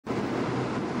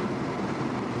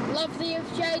Love the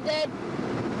FJ, Dad.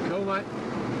 Cool, mate.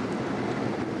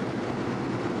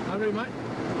 Over here, mate.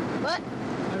 What?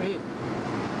 Over here.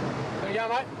 There you go,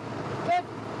 mate. Good.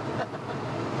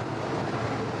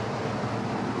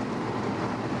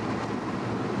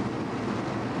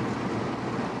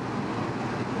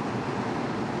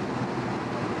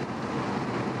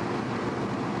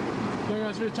 We're going to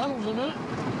go through the tunnels in a minute.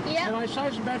 Yep. And I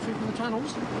save some battery from the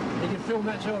tunnels. You can film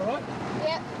that too, alright?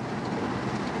 Yep.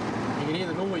 You can hear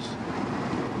the noise.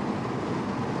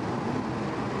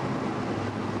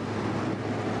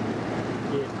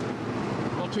 Yeah.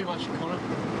 Not too much, Connor.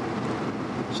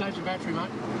 Save some battery,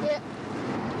 mate. Yep.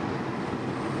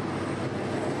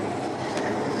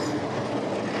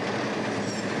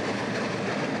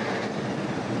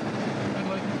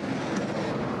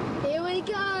 Here we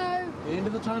go. Into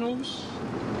the tunnels.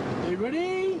 Are you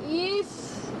ready?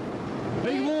 Yes.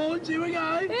 Big horns, here we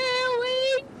go. Here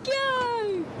we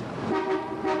go.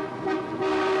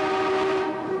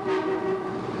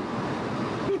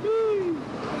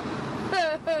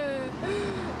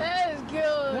 That is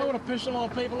good. That would have pissed a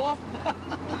lot of people off.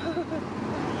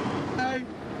 Hey,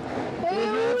 Here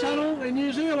here's the tunnel in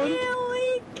New Zealand.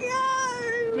 we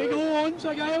go. Big horns,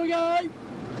 okay, here we go.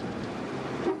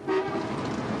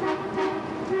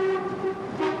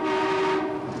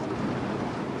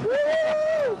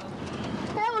 Woo!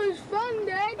 That was fun,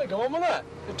 Dad. Hey, go on with that.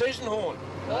 A decent horn.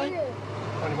 Okay?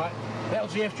 Yeah. Anyway, that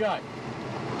was the FJ.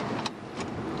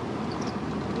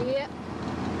 Yep.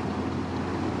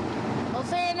 I'll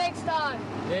see you next time.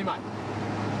 Yeah, mate.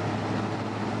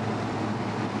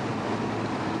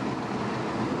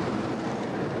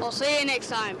 I'll see you next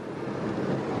time.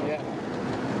 Yeah.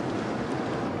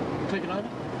 Take it over? No.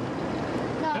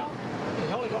 Yeah. The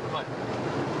helicopter, mate.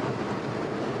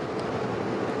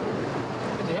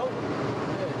 Get the helicopter.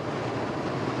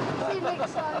 See you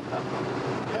next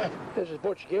time. This is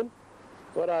Butch again.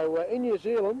 But in New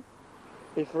Zealand,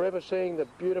 you're forever seeing the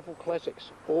beautiful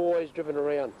classics, always driven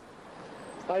around.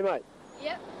 Hey, mate.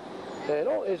 Yep. And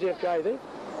there's the FJ there.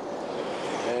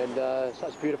 And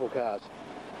such beautiful cars.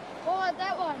 Oh, like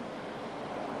that one.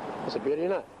 It's a beauty,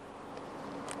 isn't it?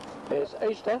 It's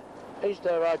Easter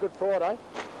Good Friday,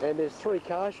 and there's 3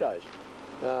 car shows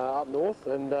up north,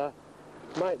 and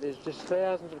mate, there's just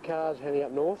thousands of cars heading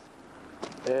up north,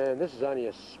 and this is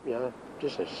only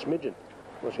just a smidgen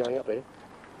what's going up there.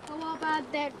 Oh, what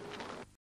about that